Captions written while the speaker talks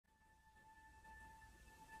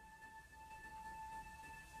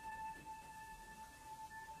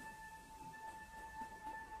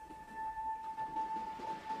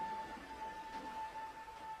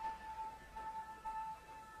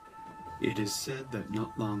It is said that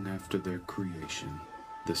not long after their creation,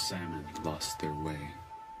 the salmon lost their way.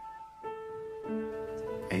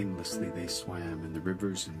 Aimlessly they swam in the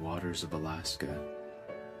rivers and waters of Alaska,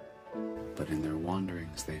 but in their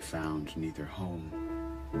wanderings they found neither home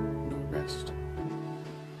nor rest.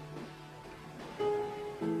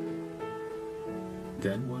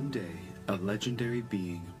 Then one day, a legendary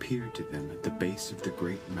being appeared to them at the base of the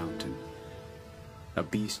great mountain, a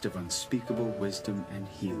beast of unspeakable wisdom and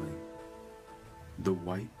healing, the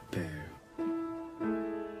white bear.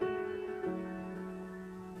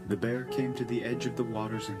 The bear came to the edge of the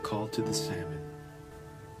waters and called to the salmon,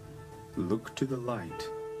 "Look to the light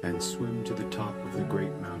and swim to the top of the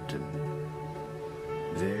great mountain.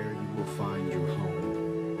 There you will find your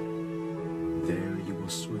home. There you will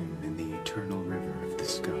swim in the eternal river of the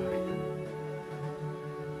sky."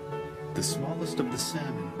 The smallest of the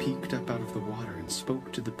salmon peeked up out of the water and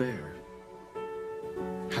spoke to the bear.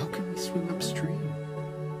 "How can we swim upstream?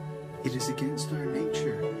 It is against our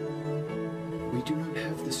nature. We do not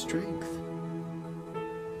have the strength."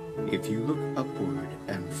 "If you look upward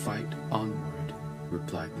and fight onward,"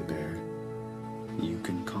 replied the bear, "you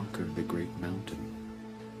can conquer the great mountain."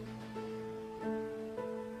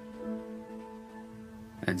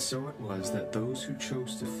 And so it was that those who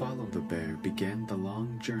chose to follow the bear began the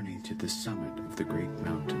long journey to the summit of the great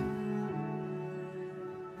mountain.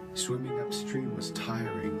 Swimming upstream was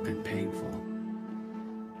tiring and painful.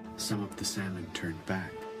 Some of the salmon turned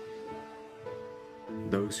back.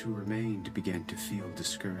 Those who remained began to feel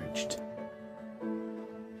discouraged.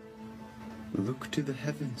 "Look to the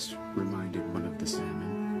heavens," reminded one of the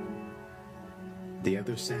salmon. The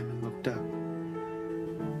other salmon looked up.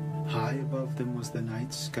 High above them was the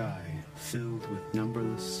night sky, filled with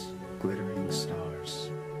numberless, glittering stars.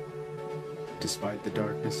 Despite the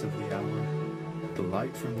darkness of the hour, the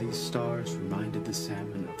light from these stars reminded the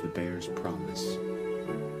salmon of the bear's promise.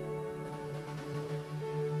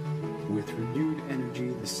 With renewed energy,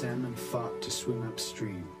 the salmon fought to swim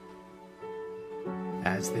upstream.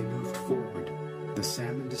 As they moved forward, the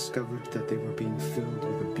salmon discovered that they were being filled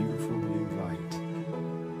with a beautiful new light,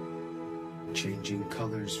 changing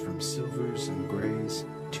colors from silvers and grays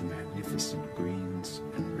to magnificent greens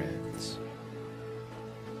and reds.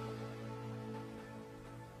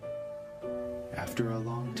 After a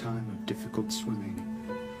long time of difficult swimming,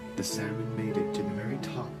 the salmon made it to the very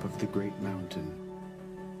top of the great mountain,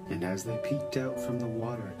 and as they peeked out from the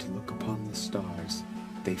water to look upon the stars,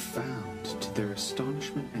 they found, to their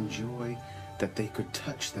astonishment and joy, that they could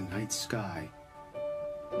touch the night sky.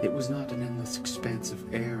 It was not an endless expanse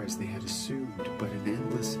of air as they had assumed, but an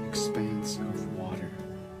endless expanse of water.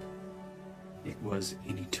 It was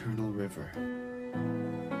an eternal river.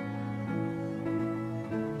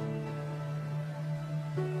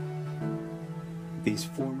 These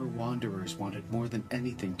former wanderers wanted more than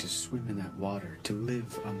anything to swim in that water, to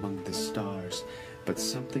live among the stars, but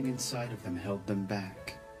something inside of them held them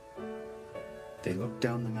back. They looked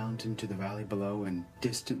down the mountain to the valley below and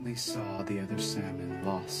distantly saw the other salmon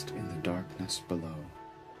lost in the darkness below.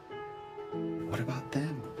 What about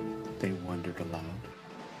them? They wondered aloud.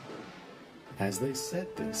 As they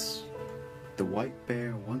said this, the white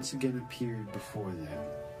bear once again appeared before them.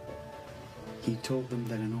 He told them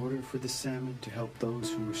that in order for the salmon to help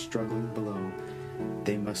those who were struggling below,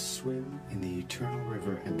 they must swim in the eternal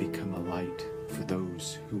river and become a light for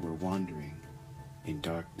those who were wandering in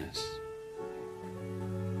darkness.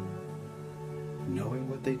 Knowing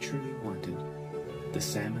what they truly wanted, the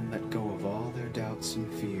salmon let go of all their doubts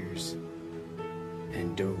and fears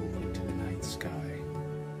and dove into the night sky.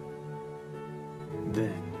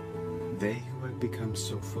 Then, they who had become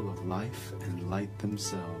so full of life and light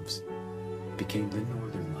themselves became the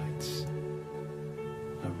Northern Lights,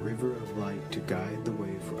 a river of light to guide the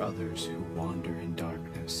way for others who wander in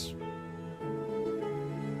darkness.